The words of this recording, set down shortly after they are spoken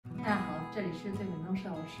这里是最美农舍，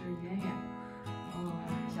我是圆圆。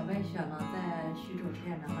小白雪呢，在徐州实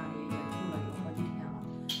验站那里也住了有好几天了。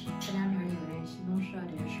这两天因为新农舍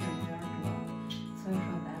的事有点多，所以说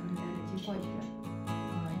咱没来得及过去。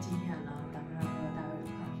今天呢，打算和大家一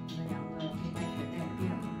块儿，我们两个给白雪带个病，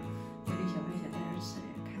再给小白雪带点吃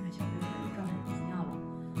的，看看小白雪的状态怎么样了。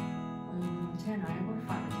前两天也给我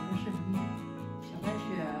发了几个视频，小白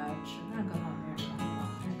雪吃饭各方面的话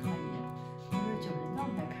还可以，就是精神状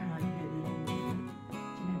态看上去有点低。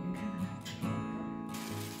今天去看看他。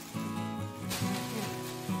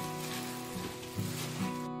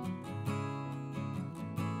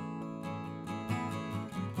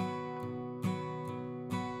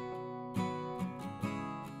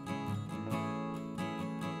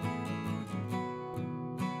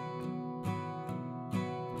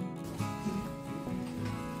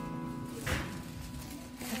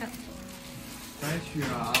白雪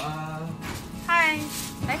啊！嗨，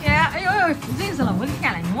白雪，哎呦呦，认识了，我的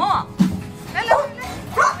天呐，你摸，来来来，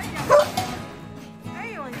哎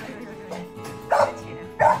呦呦呦呦，可气的，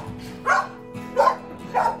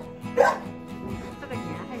这个烟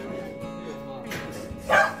还有，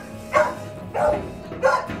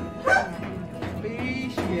白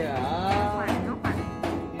雪啊！换了，换了，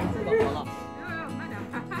名字怎么了？慢点，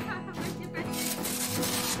白雪白雪，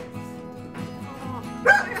哦，哎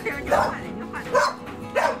呦，你换了，你换了。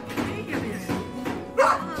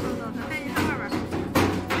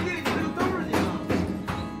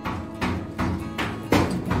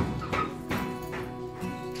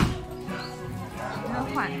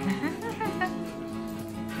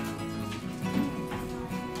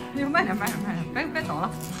哎呦，慢点，别走了！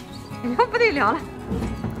哎呦，不得了了！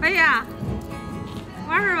白雪，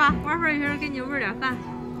玩会儿吧，玩会儿一会儿给你喂点饭。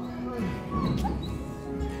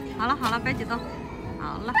好了，别激动。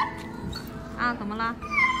好了。啊，怎么了？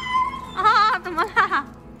啊，怎么了？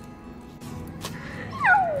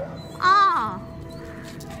啊！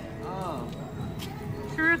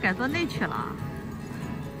是不是该做内区了？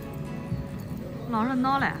老是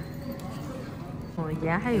闹嘞。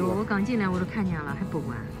烟还有，我刚进来我都看见了，还不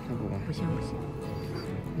管。不行，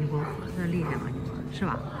你给我喝，这厉害吗？你说是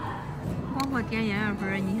吧？光给我点眼药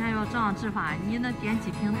粉，你看要这样治法，你那点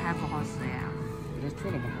几瓶它还不好使呀。这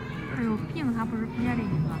做了吗？还有病，它不是别的，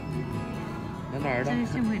你说。哪儿的？真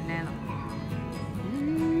幸亏来了。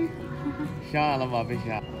想俺了吗？白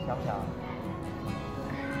雪？想不想？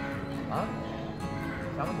啊？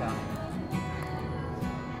想不想？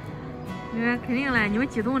你看肯定嘞，你们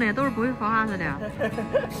激动的都是不会说话似的。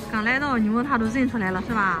刚来到你们他都认出来了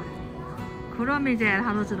是吧？口罩没摘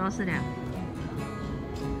他都知道是的。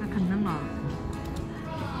那可能了。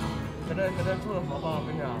搁这住的好吧，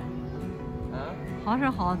白雪？啊？好是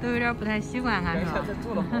好，都有点不太习惯，俺说。这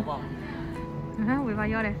住的好吧？你看尾巴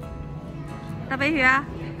摇的。大白雪。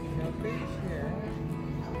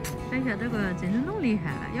白雪这个真是弄厉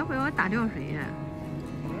害了，要不要打吊水？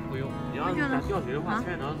不用，你要是打吊水的话，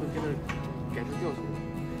全场都给它改成吊水。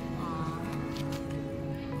啊。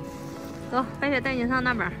走，白雪带你上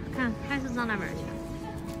那边，看还是上那边去。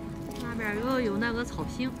那边有那个草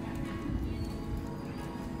坪。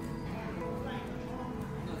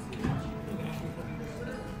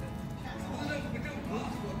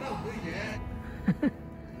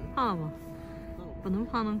胖了吗？不能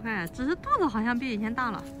胖那么快，只是肚子好像比以前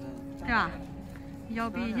大了，对吧？腰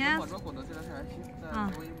比以前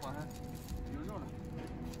啊。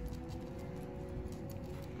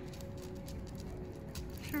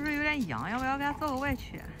是不是有点痒？要不要给他做个外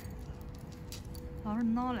取？老是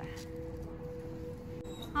闹嘞。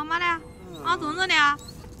啊妈的！啊怎么的？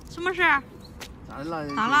什么事？咋了？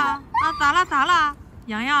啊咋了？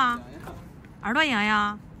痒痒？耳朵痒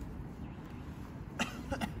痒？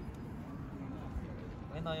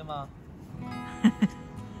给你挠痒吗？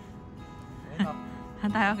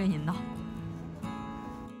他要给你挠。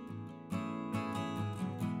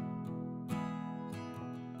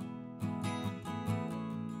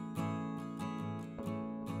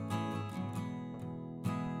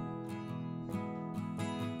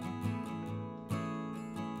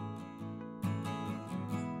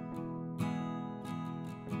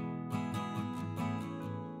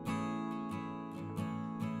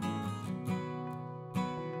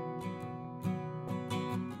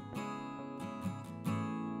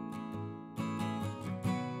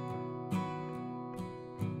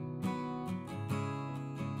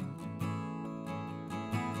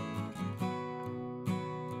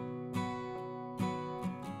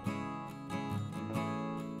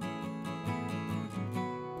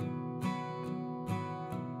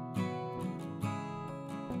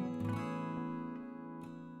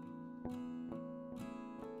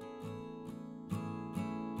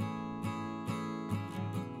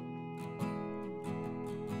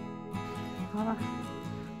好吧，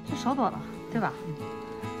这少多了，对吧？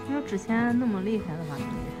没有之前那么厉害的话，对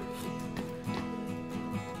不对？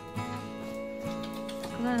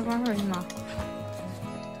搁这玩会儿行吗？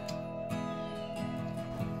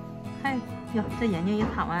还哟，这眼睛一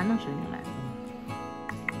擦完能使进来。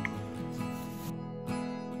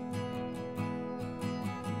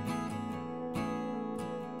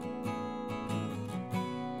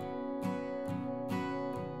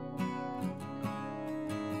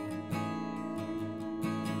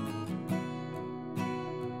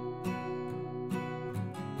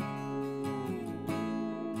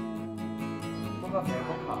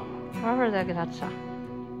玩会儿再给他吃，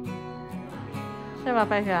是吧，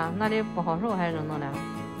白雪？那里不好受还扔到了，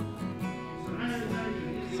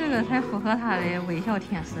这个才符合他的微笑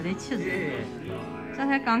天使的气质。这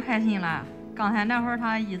才刚开心了，刚才那会儿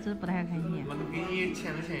他一直不太开心。我都给你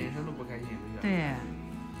牵着牵一声都不开心。对，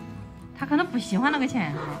他可能不喜欢那个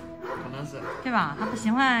牵手，可能是，对吧？他不喜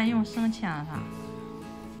欢用绳牵着他。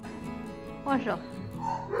握手。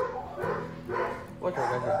我这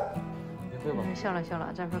个是。笑了，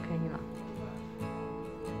这会儿开心了。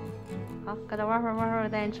好，搁这玩会儿，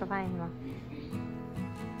带你吃饭行吗？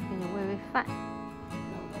给你喂饭，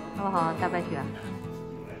好不好，大白雪？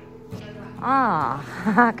啊，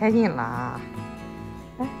哈哈，开心了。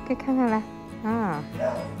来，给看看来。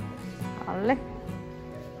好嘞。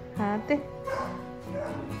好的。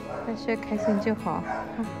白雪开心就好。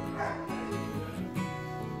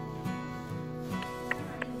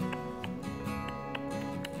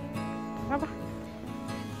玩吧，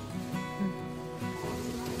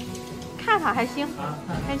看它还行，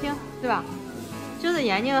还行，对吧？就是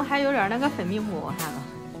眼睛还有点那个分泌物，我看了，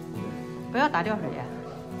不要打掉水。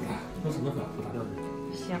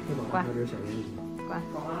行，关。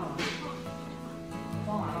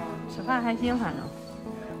吃饭还行，反正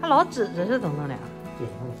他老指着是怎么的？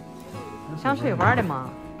想出去玩的嘛？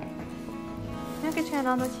你看给全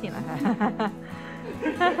长都亲了还。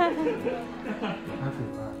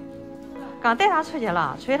刚带他出去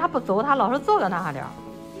了，所以他不走，他老是坐搁那哈点儿。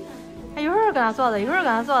他一会儿跟他坐着，一会儿跟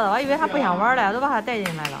他坐着，我以为他不想玩了，都把他带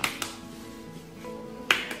进来了。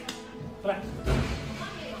过来。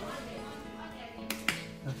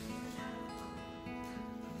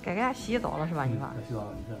该给他洗澡了是吧？你说？洗澡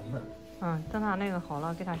了，你看味儿。等他那个好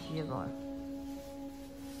了，给他洗澡。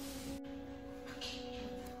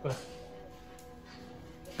过来。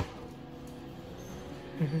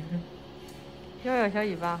摇摇小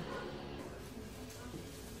尾巴。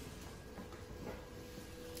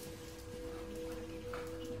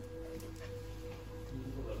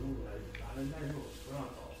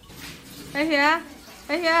白雪，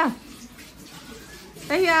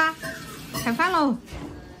开饭喽！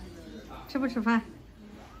吃不吃饭？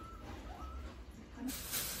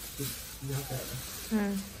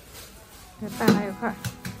再拌在一块儿。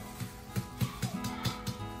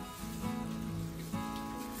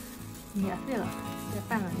免费了，再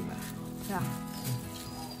拌到里边，是吧？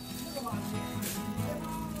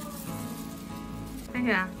白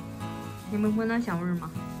雪，你们闻到香味吗？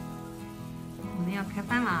我们要开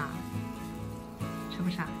饭啦，吃不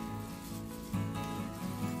吃？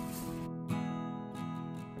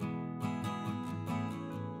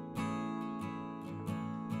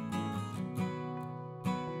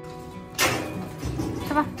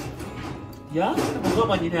吃吧。呀，这不错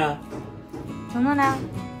吧今天？怎么了？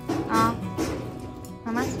啊，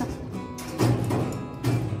慢慢吃。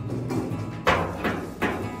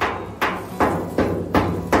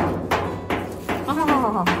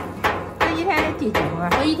好。这一天的第几回？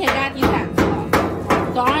我一天给他第3次了，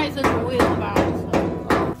早上一次，中午一次，晚上一次。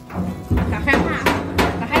他害怕，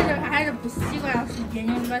他还是不习惯让眼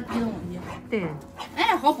睛里边滴东西。对。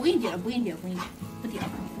哎，好，不给你滴了，不滴了。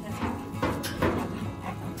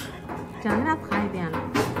这样给他擦一遍了。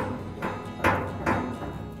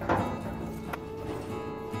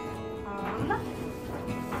好了。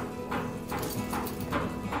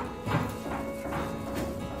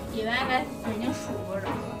滴完该眼睛舒服着，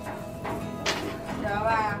知道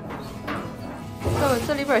吧？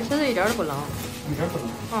这里边其实一点都不冷。一点不冷。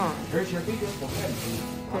而且这个好看。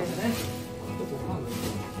对。都不胖的。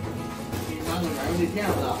拿点的垫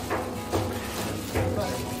子。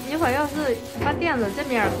一会儿要是把垫子这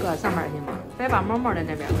边搁上面行吗？别把毛毛的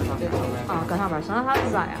那边搁上面。搁上面，省得它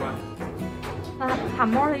热呀。那它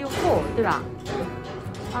毛它又厚，对吧？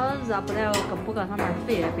它热不搁上面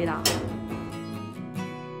肥也肥大。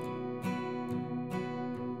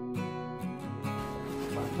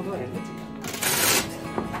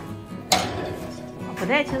不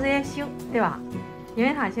带其实也行，对吧？因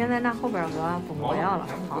为它现在那后边不要了，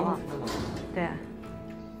好了。对，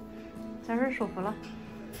这会儿舒服了。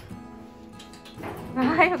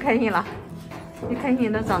啊，又开心了，你开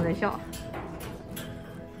心的张嘴笑。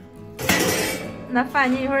那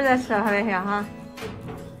饭你一会儿再吃，白雪哈。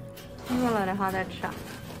饿了的话再吃。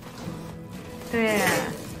对，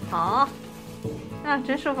好，啊，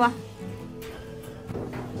真舒服。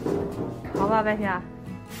好吧，白雪。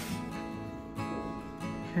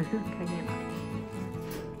开心了。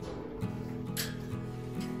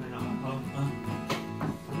那啥，好了啊。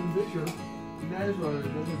反正别学了，应该说那个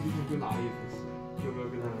必须就拉一次，要不要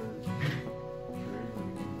给他？